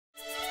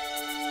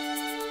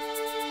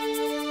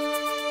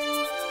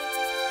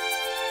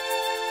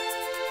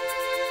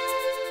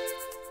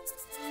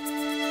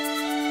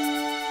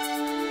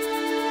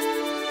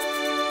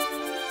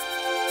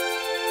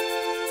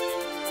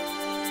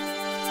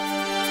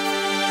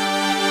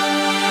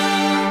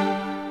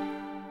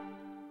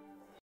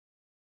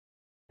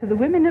To the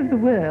women of the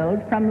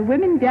world from the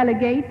women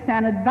delegates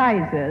and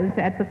advisors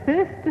at the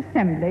First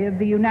Assembly of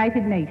the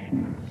United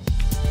Nations.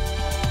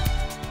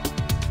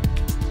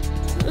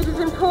 It is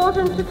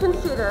important to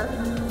consider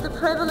the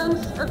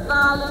prevalence of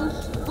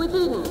violence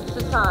within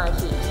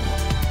society.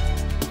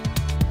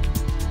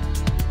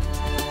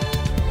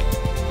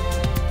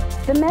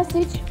 The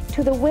message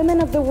to the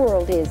women of the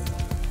world is,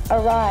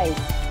 arise.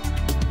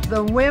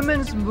 The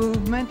women's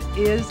movement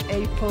is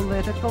a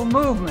political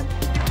movement.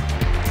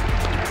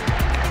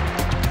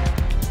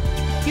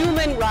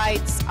 Human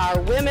rights are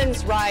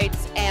women's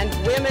rights, and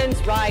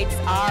women's rights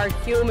are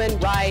human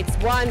rights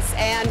once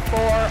and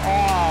for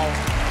all.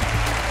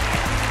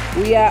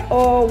 We are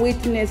all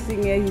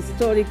witnessing a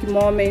historic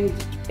moment,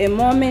 a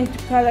moment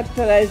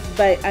characterized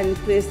by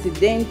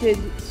unprecedented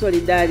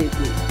solidarity.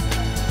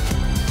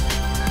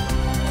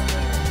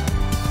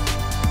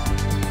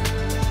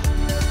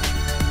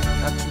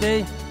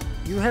 Today,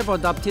 you have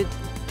adopted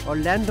a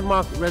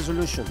landmark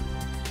resolution.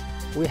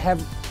 We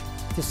have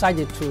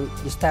decided to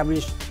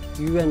establish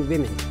UN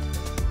Women.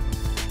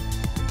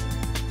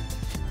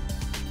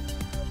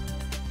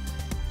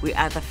 We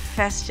are the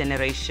first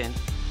generation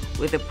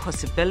with the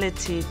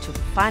possibility to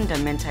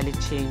fundamentally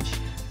change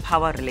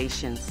power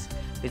relations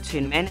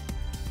between men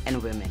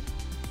and women.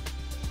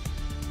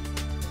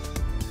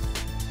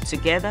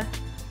 Together,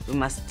 we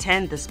must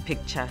turn this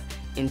picture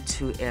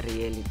into a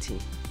reality.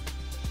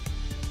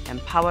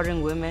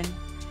 Empowering women,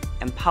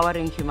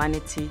 empowering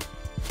humanity,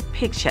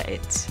 picture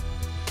it.